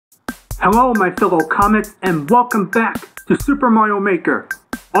Hello my fellow comets and welcome back to Super Mario Maker.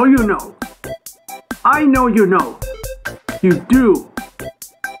 Oh you know, I know you know, you do.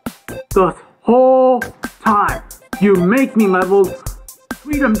 The whole time you make me levels,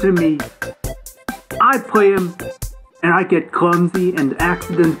 tweet them to me, I play them, and I get clumsy and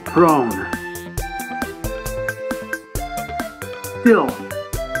accident prone. Still,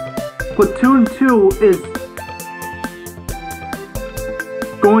 Splatoon 2 is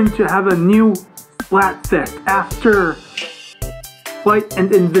going to have a new Splatfest after Flight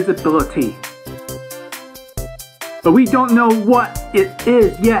and Invisibility. But we don't know what it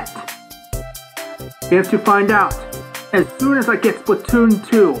is yet. We have to find out as soon as I get Splatoon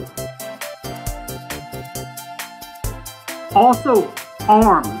 2. Also,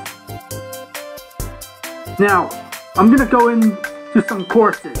 ARMS. Now, I'm gonna go into some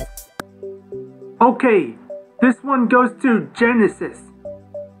courses. Okay, this one goes to Geonesis,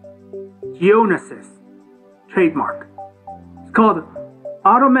 trademark. It's called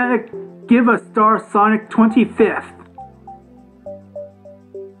Automatic Give a Star Sonic 25th.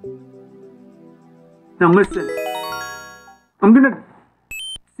 Now listen, I'm gonna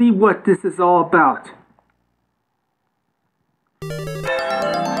see what this is all about.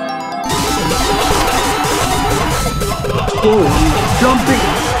 Whoa, I'm jumping!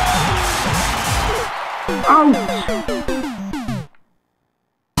 Ouch!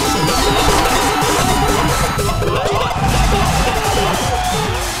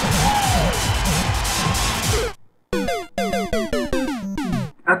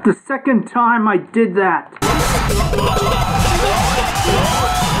 At the second time I did that.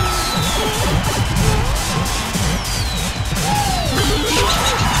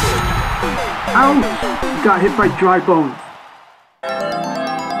 Ouch! Got hit by dry bones.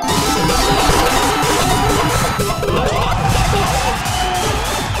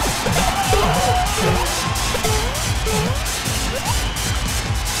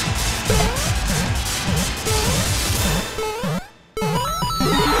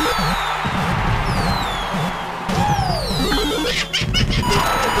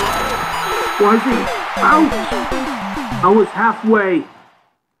 Was he? Ouch! I was halfway.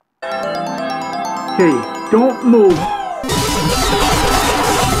 Okay, don't move.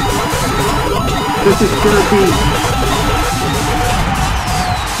 This is gonna be...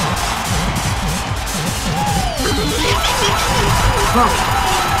 Huh.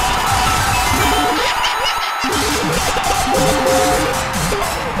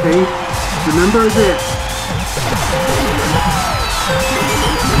 Okay, remember this.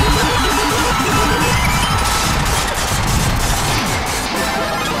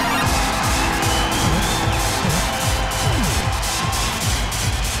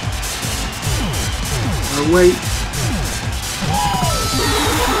 Wait.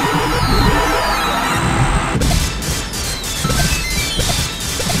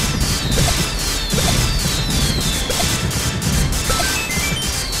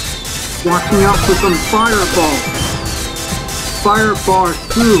 Watching out for some fireballs. Firebars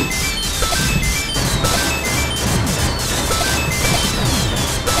too.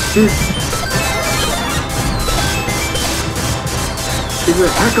 This is a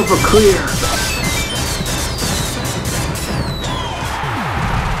heck of a clear.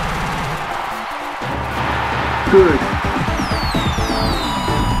 Good.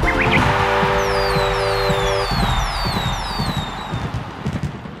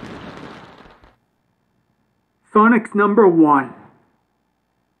 Sonic's number 1.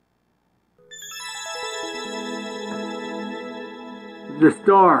 The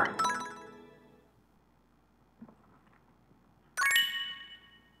star.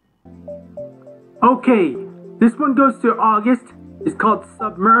 Okay, this one goes to August. It's called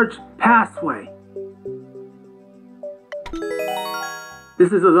Submerged Pathway.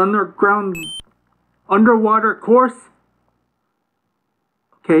 This is an underwater course.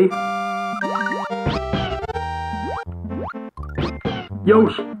 Okay.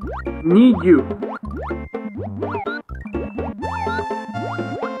 Yoshi, need you.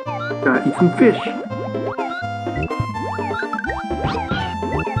 Gotta eat some fish.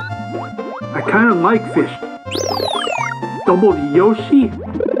 I kinda like fish. Double Yoshi?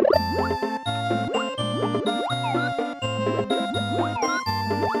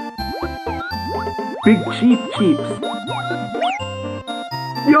 Big cheeps.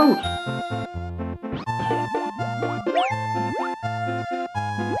 Yoshi!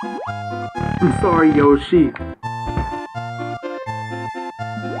 I'm sorry, Yoshi.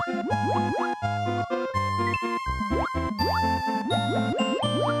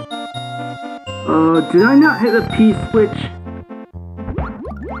 Did I not hit a P switch?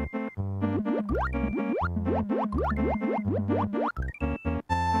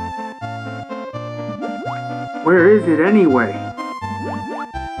 Where is it anyway?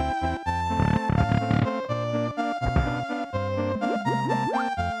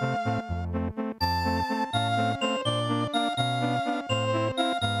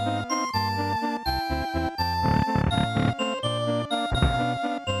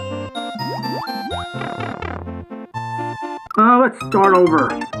 Let's start over.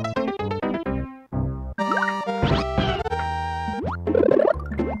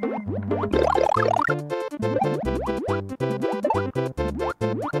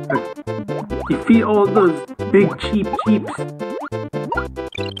 Defeat all those big cheeps.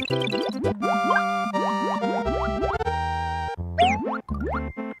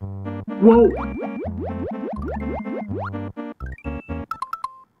 Whoa!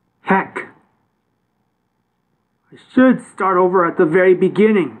 Heck! I should start over at the very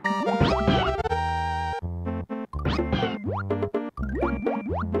beginning.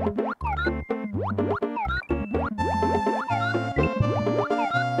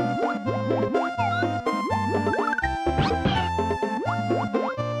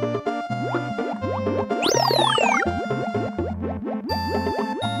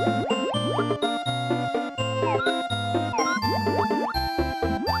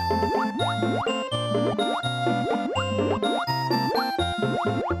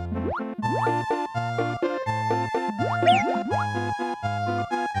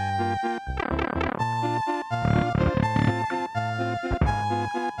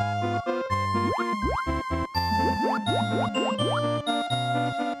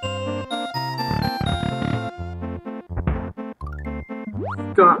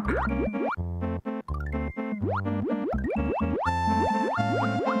 Stuck.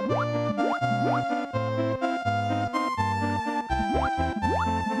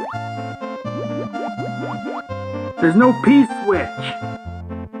 There's no P switch.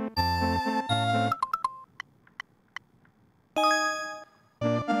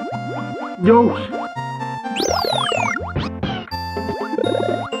 Yosh.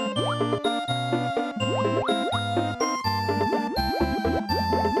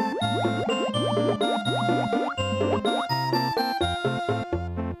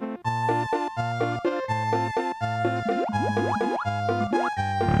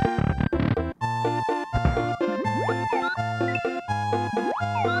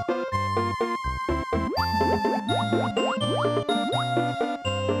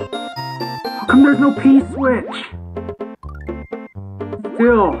 How come there's no P switch?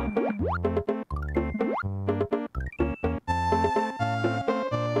 Still.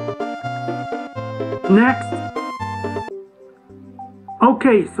 Next.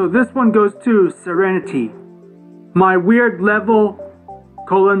 Okay, so this one goes to Serenity. My weird level,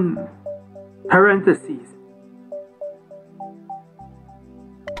 colon, parentheses.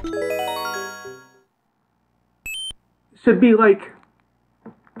 Should be like,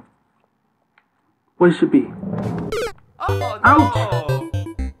 what should be? Oh, no. Ouch!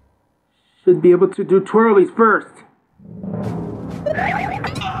 Should be able to do twirlies first.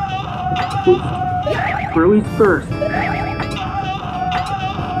 Oops. Twirlies first.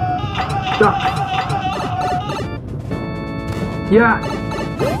 Duck. Yeah,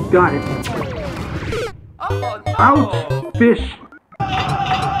 got it. Oh, no. Ouch! Fish.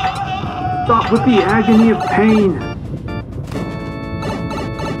 Stop with the agony of pain.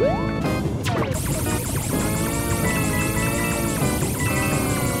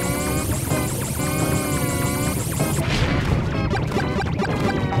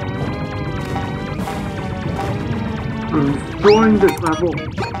 I'm destroying this level.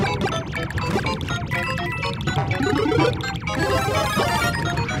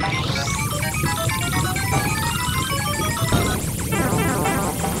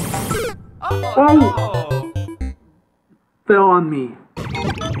 Oh! Fell on me.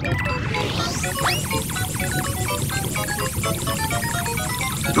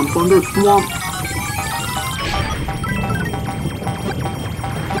 Jump on the swamp.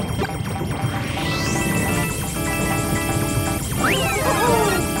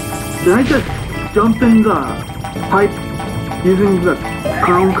 Did I just jump in the pipe using the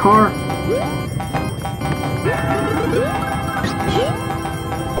clown car?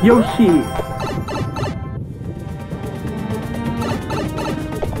 Yoshi!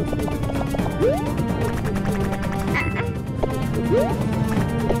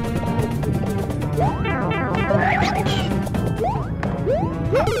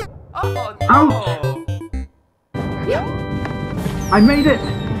 Ouch! I made it!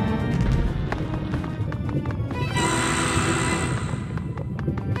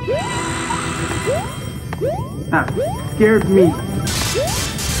 That scared me.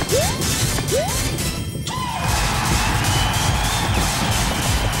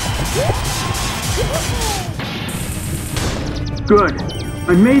 Good.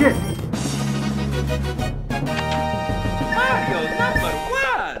 I made it. Mario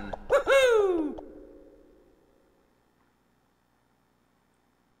 #1! Woohoo!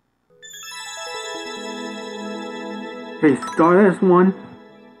 Okay, start as 1.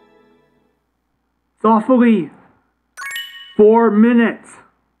 Thoughtfully. 4 minutes.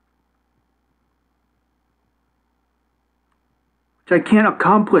 Which I can't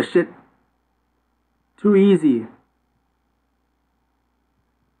accomplish it. Too easy.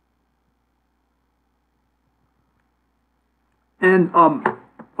 And,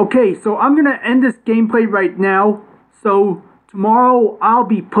 okay, so I'm gonna end this gameplay right now. So, tomorrow I'll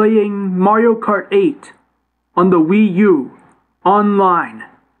be playing Mario Kart 8 on the Wii U online.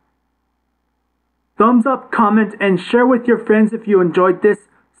 Thumbs up, comment, and share with your friends if you enjoyed this.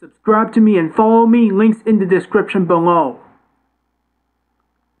 Subscribe to me and follow me, links in the description below.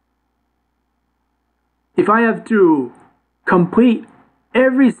 If I have to complete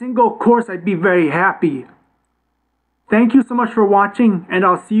every single course, I'd be very happy. Thank you so much for watching, and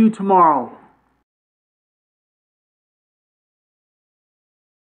I'll see you tomorrow.